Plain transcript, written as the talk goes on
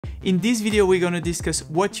In this video we're gonna discuss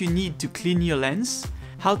what you need to clean your lens,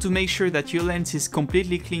 how to make sure that your lens is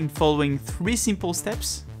completely clean following 3 simple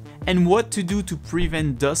steps, and what to do to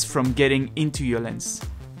prevent dust from getting into your lens.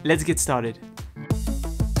 Let's get started.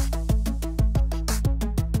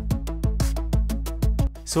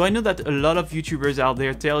 So I know that a lot of YouTubers out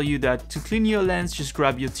there tell you that to clean your lens, just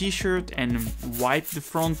grab your t-shirt and wipe the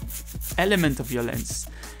front element of your lens.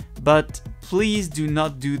 But please do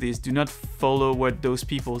not do this, do not follow what those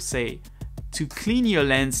people say. To clean your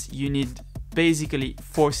lens, you need basically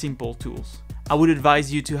 4 simple tools. I would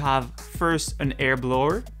advise you to have first an air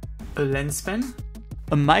blower, a lens pen,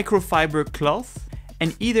 a microfiber cloth,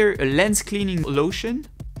 and either a lens cleaning lotion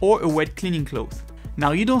or a wet cleaning cloth.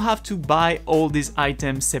 Now you don't have to buy all these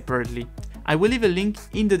items separately. I will leave a link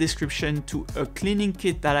in the description to a cleaning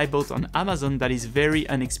kit that I bought on Amazon that is very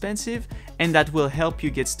inexpensive and that will help you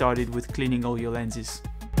get started with cleaning all your lenses.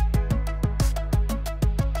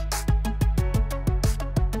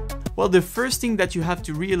 Well, the first thing that you have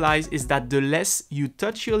to realize is that the less you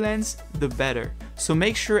touch your lens, the better. So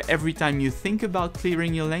make sure every time you think about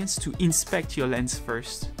clearing your lens to inspect your lens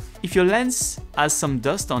first. If your lens has some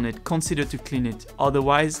dust on it, consider to clean it,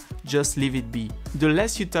 otherwise just leave it be. The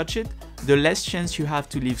less you touch it, the less chance you have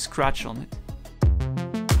to leave scratch on it.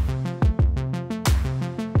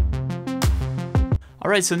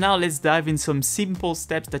 Alright, so now let's dive in some simple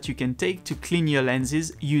steps that you can take to clean your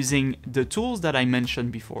lenses using the tools that I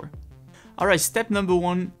mentioned before. Alright, step number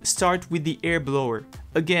 1, start with the air blower.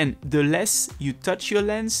 Again, the less you touch your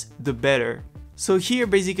lens, the better. So here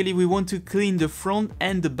basically we want to clean the front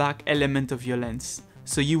and the back element of your lens.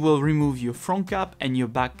 So you will remove your front cap and your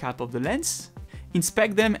back cap of the lens,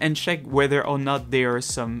 inspect them and check whether or not there are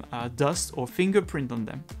some dust or fingerprint on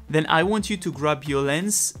them. Then I want you to grab your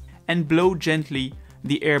lens and blow gently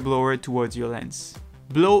the air blower towards your lens.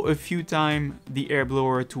 Blow a few times the air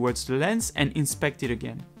blower towards the lens and inspect it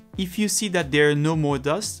again. If you see that there are no more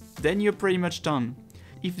dust, then you're pretty much done.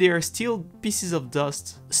 If there are still pieces of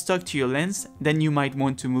dust stuck to your lens, then you might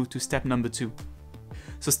want to move to step number 2.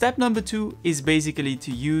 So step number 2 is basically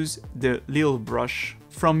to use the little brush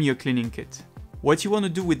from your cleaning kit. What you want to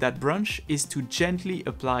do with that brush is to gently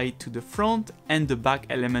apply it to the front and the back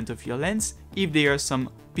element of your lens if there are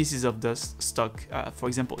some pieces of dust stuck, for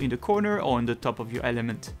example in the corner or on the top of your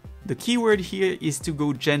element. The key word here is to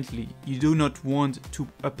go gently. You do not want to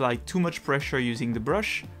apply too much pressure using the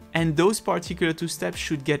brush, and those particular 2 steps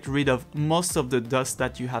should get rid of most of the dust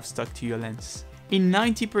that you have stuck to your lens. In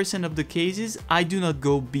 90% of the cases, I do not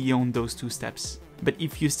go beyond those 2 steps. But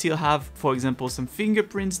if you still have, for example, some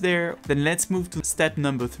fingerprints there, then let's move to step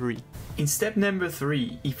number 3. In step number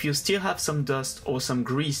 3, if you still have some dust or some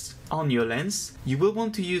grease on your lens, you will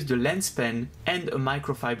want to use the lens pen and a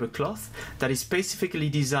microfiber cloth that is specifically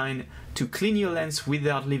designed to clean your lens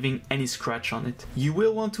without leaving any scratch on it. You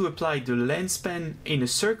will want to apply the lens pen in a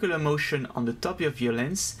circular motion on the top of your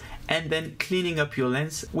lens and then cleaning up your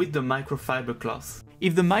lens with the microfiber cloth.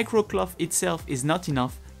 If the microcloth itself is not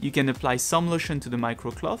enough, you can apply some lotion to the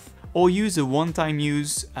microcloth or use a one-time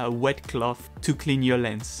use wet cloth to clean your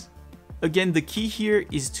lens. Again, the key here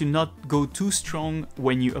is to not go too strong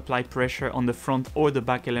when you apply pressure on the front or the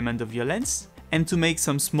back element of your lens, and to make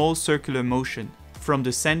some small circular motion from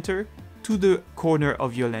the center to the corner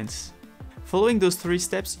of your lens. Following those 3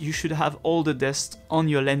 steps, you should have all the dust on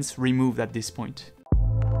your lens removed at this point.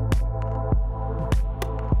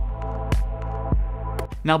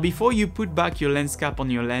 Now before you put back your lens cap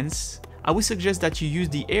on your lens, I would suggest that you use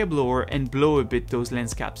the air blower and blow a bit those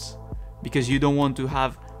lens caps, because you don't want to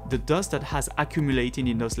have the dust that has accumulated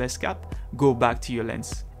in those lens caps go back to your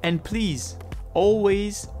lens. And please,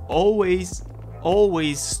 always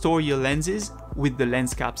store your lenses with the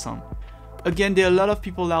lens caps on. Again, there are a lot of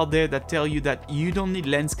people out there that tell you that you don't need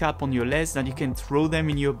lens cap on your lens, that you can throw them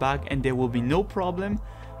in your bag and there will be no problem.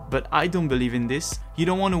 But I don't believe in this. You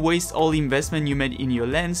don't want to waste all the investment you made in your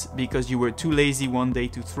lens because you were too lazy one day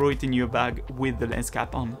to throw it in your bag with the lens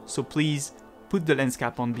cap on. So please put the lens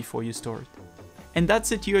cap on before you store it. And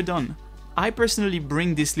that's it, you're done. I personally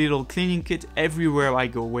bring this little cleaning kit everywhere I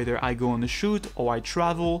go, whether I go on a shoot or I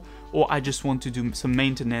travel or I just want to do some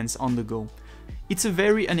maintenance on the go. It's a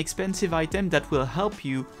very inexpensive item that will help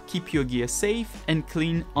you keep your gear safe and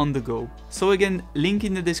clean on the go. So again, link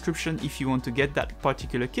in the description if you want to get that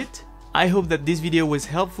particular kit. I hope that this video was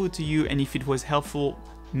helpful to you, and if it was helpful,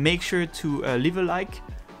 make sure to leave a like,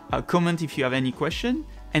 comment if you have any question,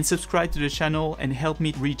 and subscribe to the channel and help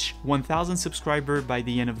me reach 1000 subscribers by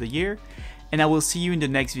the end of the year. And I will see you in the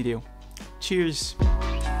next video. Cheers!